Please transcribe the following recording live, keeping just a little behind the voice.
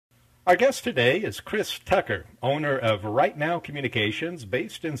Our guest today is Chris Tucker, owner of Right Now Communications,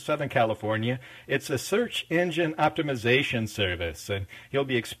 based in Southern California. It's a search engine optimization service, and he'll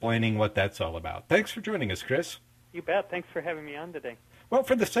be explaining what that's all about. Thanks for joining us, Chris. You bet. Thanks for having me on today. Well,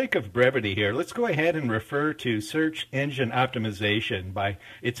 for the sake of brevity here, let's go ahead and refer to search engine optimization by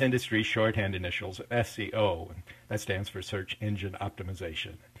its industry shorthand initials, SEO. And that stands for search engine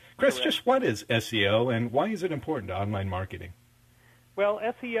optimization. Chris, Correct. Just what is SEO and why is it important to online marketing? Well,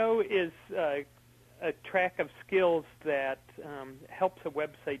 SEO is a track of skills that helps a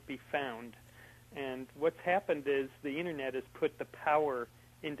website be found. And what's happened is the Internet has put the power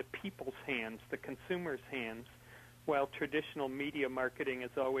into people's hands, the consumer's hands, while traditional media marketing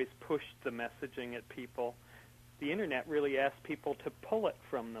has always pushed the messaging at people. The Internet really asks people to pull it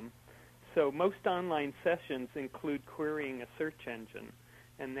from them. So most online sessions include querying a search engine,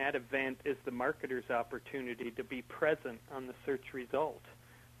 and that event is the marketer's opportunity to be present on the search result.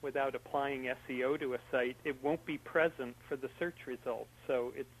 Without applying SEO to a site, it won't be present for the search result.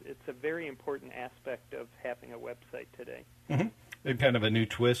 So it's a very important aspect of having a website today. Mm-hmm. And kind of a new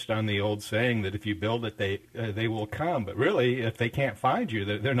twist on the old saying that if you build it, they will come. But really, if they can't find you,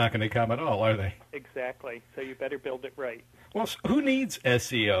 they're not going to come at all, are they? Exactly. So you better build it right. Well, who needs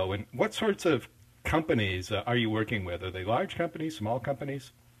SEO, and what sorts of companies are you working with? Are they large companies, small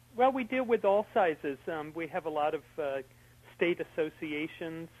companies? Well, we deal with all sizes. We have a lot of state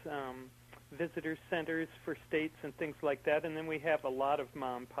associations, visitor centers for states and things like that, and then we have a lot of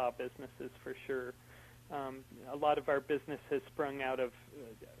mom-and-pop businesses for sure. A lot of our business has sprung out of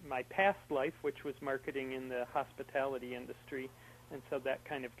my past life, which was marketing in the hospitality industry, and so that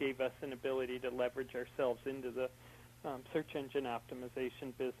kind of gave us an ability to leverage ourselves into the search engine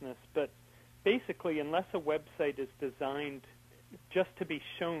optimization business. But basically, unless a website is designed just to be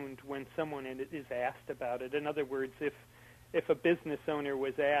shown when someone is asked about it, in other words, if a business owner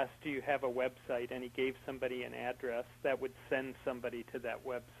was asked, do you have a website, and he gave somebody an address, that would send somebody to that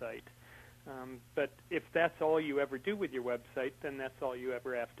website. But if that's all you ever do with your website, then that's all you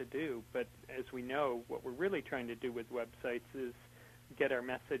ever have to do. But as we know, what we're really trying to do with websites is get our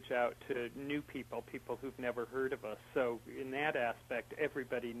message out to new people, people who've never heard of us. So in that aspect,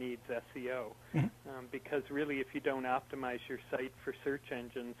 everybody needs SEO. Mm-hmm. Because really, if you don't optimize your site for search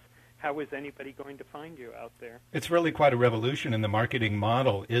engines, how is anybody going to find you out there? It's really quite a revolution in the marketing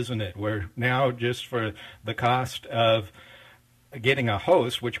model, isn't it? Where now just for the cost of getting a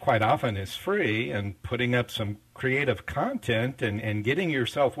host, which quite often is free, and putting up some creative content and getting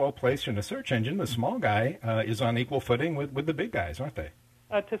yourself well placed in a search engine, the small guy is on equal footing with the big guys, aren't they?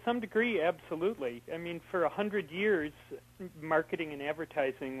 To some degree, absolutely. I mean, for 100 years, marketing and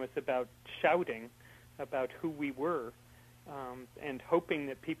advertising was about shouting about who we were and hoping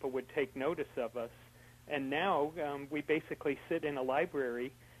that people would take notice of us. And now we basically sit in a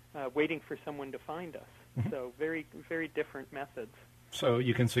library waiting for someone to find us. Mm-hmm. So very, very different methods. So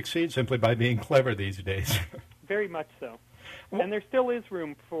you can succeed simply by being clever these days. Very much so. Well, and there still is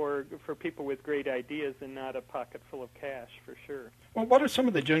room for people with great ideas and not a pocket full of cash, for sure. Well, what are some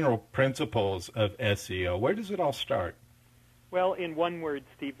of the general principles of SEO? Where does it all start? Well, in one word,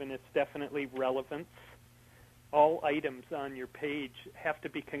 Stephen, it's definitely relevance. All items on your page have to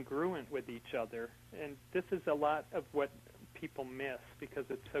be congruent with each other. And this is a lot of what people miss because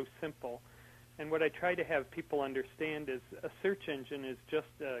it's so simple. And what I try to have people understand is a search engine is just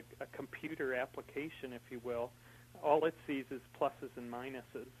a computer application, if you will. All it sees is pluses and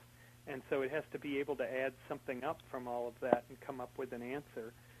minuses. And so it has to be able to add something up from all of that and come up with an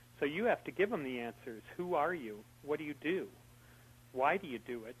answer. So you have to give them the answers. Who are you? What do you do? Why do you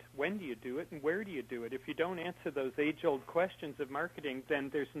do it? When do you do it? And where do you do it? If you don't answer those age-old questions of marketing, then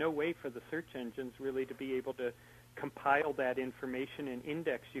there's no way for the search engines really to be able to compile that information and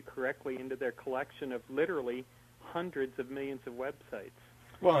index you correctly into their collection of literally hundreds of millions of websites.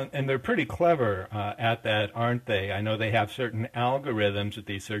 Well, and they're pretty clever at that, aren't they? I know they have certain algorithms that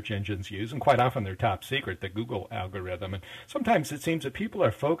these search engines use, and quite often they're top secret, the Google algorithm. And sometimes it seems that people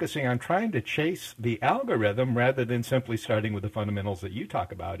are focusing on trying to chase the algorithm rather than simply starting with the fundamentals that you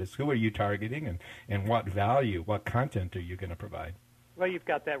talk about. Is who are you targeting and what value, what content are you going to provide? Well, you've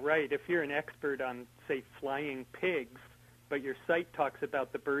got that right. If you're an expert on, say, flying pigs, but your site talks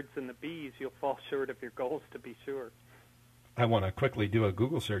about the birds and the bees, you'll fall short of your goals, to be sure. I want to quickly do a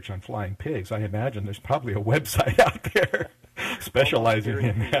Google search on flying pigs. I imagine there's probably a website out there specializing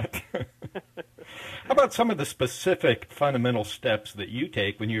in that. How about some of the specific fundamental steps that you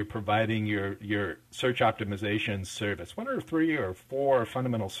take when you're providing your search optimization service? What are 3 or 4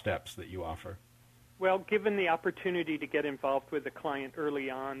 fundamental steps that you offer? Well, given the opportunity to get involved with the client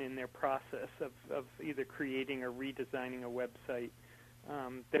early on in their process of either creating or redesigning a website,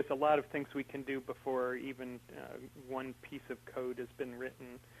 There's a lot of things we can do before even one piece of code has been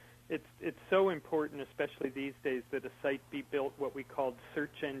written. It's so important, especially these days, that a site be built what we call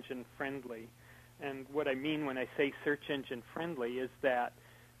search engine friendly. And what I mean when I say search engine friendly is that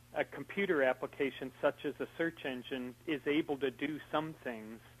a computer application such as a search engine is able to do some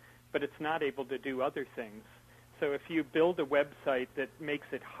things, but it's not able to do other things. So if you build a website that makes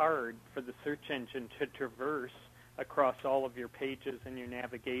it hard for the search engine to traverse across all of your pages and your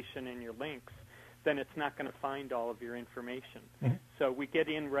navigation and your links, then it's not going to find all of your information. Mm-hmm. So we get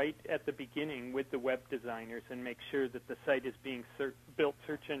in right at the beginning with the web designers and make sure that the site is being built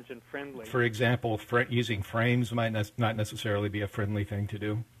search engine friendly. For example, using frames might not necessarily be a friendly thing to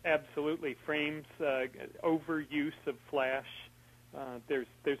do. Absolutely. Frames, overuse of Flash,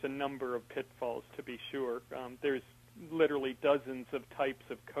 there's a number of pitfalls, to be sure. There's literally dozens of types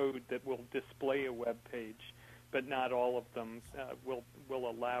of code that will display a web page, but not all of them will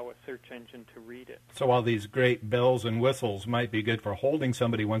allow a search engine to read it. So while these great bells and whistles might be good for holding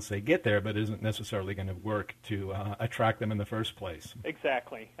somebody once they get there, but isn't necessarily going to work to attract them in the first place.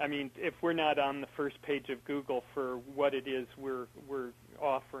 Exactly. I mean, if we're not on the first page of Google for what it is we're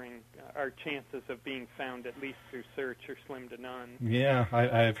offering, our chances of being found, at least through search, are slim to none. Yeah,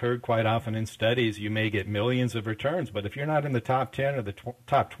 I've heard quite often in studies you may get millions of returns, but if you're not in the top 10 or the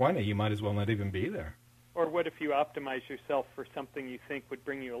top 20, you might as well not even be there. Or what if you optimize yourself for something you think would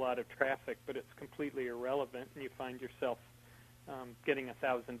bring you a lot of traffic, but it's completely irrelevant, and you find yourself getting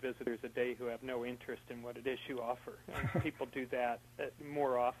 1,000 visitors a day who have no interest in what it is you offer. And people do that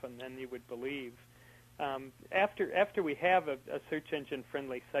more often than you would believe. After we have a search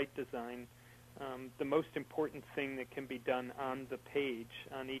engine-friendly site design, the most important thing that can be done on the page,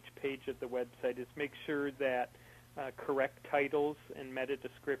 on each page of the website, is make sure that correct titles and meta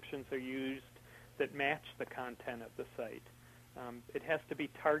descriptions are used that match the content of the site. It has to be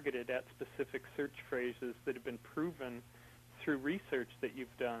targeted at specific search phrases that have been proven through research that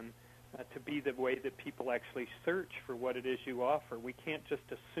you've done to be the way that people actually search for what it is you offer. We can't just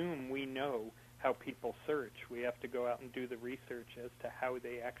assume we know how people search. We have to go out and do the research as to how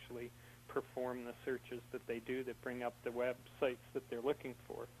they actually perform the searches that they do that bring up the websites that they're looking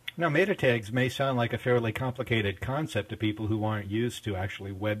for. Now, meta tags may sound like a fairly complicated concept to people who aren't used to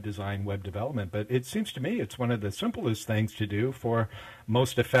actually web design, web development, but it seems to me it's one of the simplest things to do for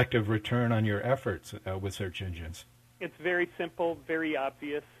most effective return on your efforts with search engines. It's very simple, very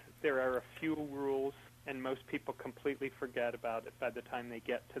obvious. There are a few rules, and most people completely forget about it by the time they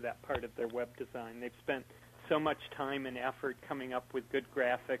get to that part of their web design. They've spent so much time and effort coming up with good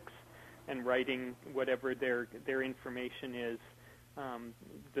graphics and writing whatever their information is.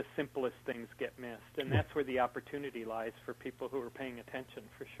 The simplest things get missed, and that's where the opportunity lies for people who are paying attention,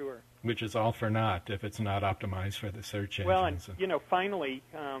 for sure. Which is all for naught if it's not optimized for the search engines. Well, and finally,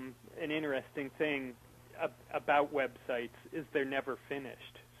 an interesting thing about websites is they're never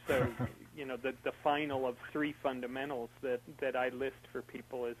finished. So, the final of three fundamentals that I list for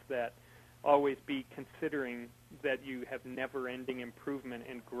people is that always be considering that you have never-ending improvement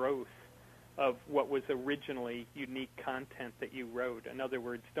and growth of what was originally unique content that you wrote. In other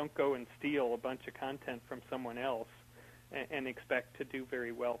words, don't go and steal a bunch of content from someone else and expect to do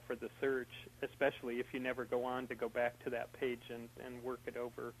very well for the search, especially if you never go on to go back to that page and work it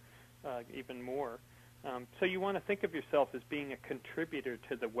over even more. So you want to think of yourself as being a contributor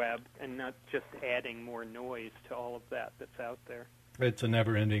to the web and not just adding more noise to all of that's out there. It's a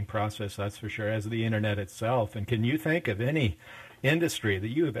never-ending process, that's for sure, as the Internet itself. And can you think of any industry that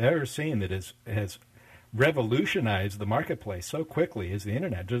you have ever seen that has revolutionized the marketplace so quickly as the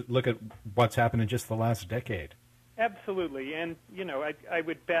Internet? Just look at what's happened in just the last decade. Absolutely. And, I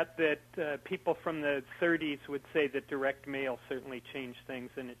would bet that people from the 30s would say that direct mail certainly changed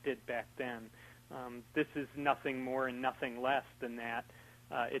things, and it did back then. This is nothing more and nothing less than that.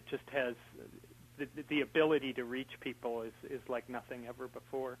 It just has the ability to reach people is like nothing ever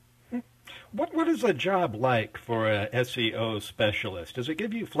before. What is a job like for a SEO specialist? Does it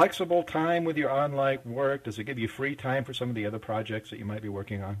give you flexible time with your online work? Does it give you free time for some of the other projects that you might be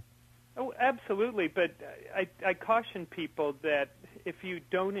working on? Oh, absolutely. But I caution people that if you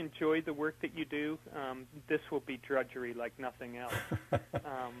don't enjoy the work that you do, this will be drudgery like nothing else.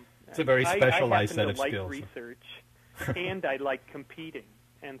 It's a very specialized set of skills. I happen to like research, and I like competing.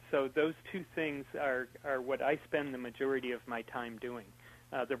 And so those two things are what I spend the majority of my time doing.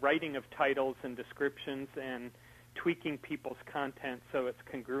 The writing of titles and descriptions and tweaking people's content so it's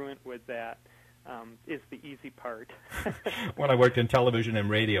congruent with that is the easy part. When I worked in television and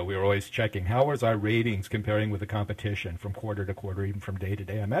radio, we were always checking how was our ratings comparing with the competition from quarter to quarter, even from day to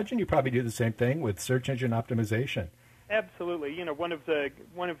day. I imagine you probably do the same thing with search engine optimization. Absolutely.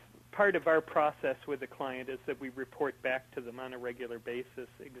 Part of our process with a client is that we report back to them on a regular basis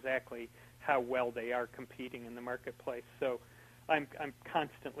exactly how well they are competing in the marketplace. So I'm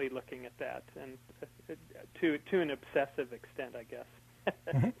constantly looking at that, and to an obsessive extent, I guess.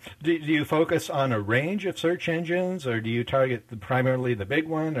 Mm-hmm. Do you focus on a range of search engines, or do you target primarily the big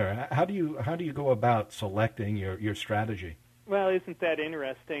one, or how do you go about selecting your strategy? Well, isn't that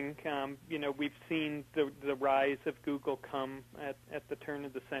interesting? We've seen the rise of Google come at the turn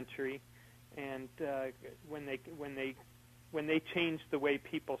of the century, and when they changed the way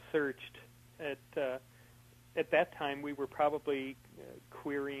people searched at that time, we were probably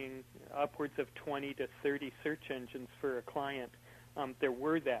querying upwards of 20 to 30 search engines for a client. There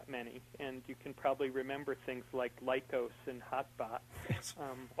were that many, and you can probably remember things like Lycos and Hotbot. Yes.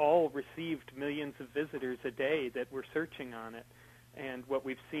 All received millions of visitors a day that were searching on it. And what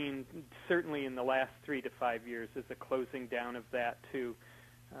we've seen, certainly in the last 3 to 5 years, is a closing down of that too.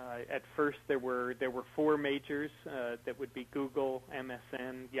 At first, there were 4 majors that would be Google,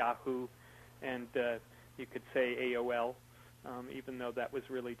 MSN, Yahoo, and you could say AOL. Even though that was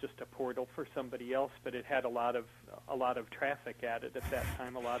really just a portal for somebody else, but it had a lot of traffic at it at that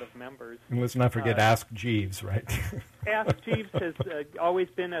time, a lot of members. And let's not forget Ask Jeeves, right? Ask Jeeves has always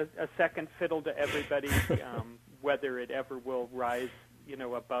been a second fiddle to everybody. Whether it ever will rise,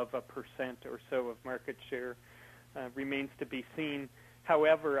 above 1% or so of market share remains to be seen.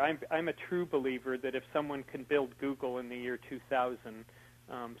 However, I'm a true believer that if someone can build Google in the year 2000,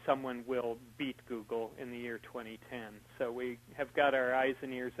 someone will beat Google in the year 2010. So we have got our eyes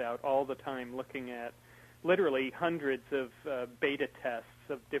and ears out all the time looking at literally hundreds of beta tests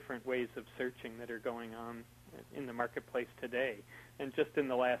of different ways of searching that are going on in the marketplace today. And just in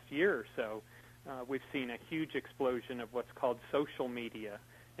the last year or so, we've seen a huge explosion of what's called social media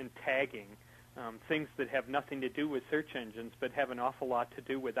and tagging, things that have nothing to do with search engines but have an awful lot to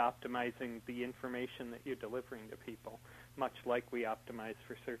do with optimizing the information that you're delivering to people, much like we optimize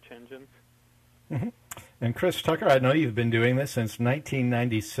for search engines. Mm-hmm. And Chris Tucker, I know you've been doing this since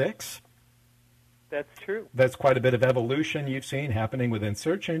 1996. That's true. That's quite a bit of evolution you've seen happening within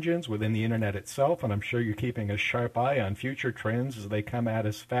search engines, within the Internet itself, and I'm sure you're keeping a sharp eye on future trends as they come at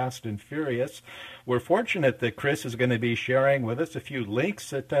us fast and furious. We're fortunate that Chris is going to be sharing with us a few links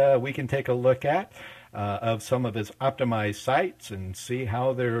that we can take a look at of some of his optimized sites and see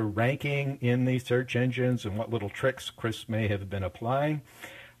how they're ranking in these search engines and what little tricks Chris may have been applying.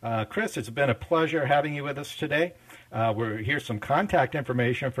 Chris, it's been a pleasure having you with us today. Here's some contact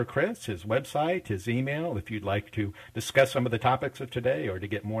information for Chris, his website, his email, if you'd like to discuss some of the topics of today or to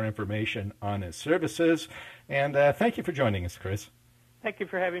get more information on his services. And thank you for joining us, Chris. Thank you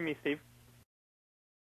for having me, Steve.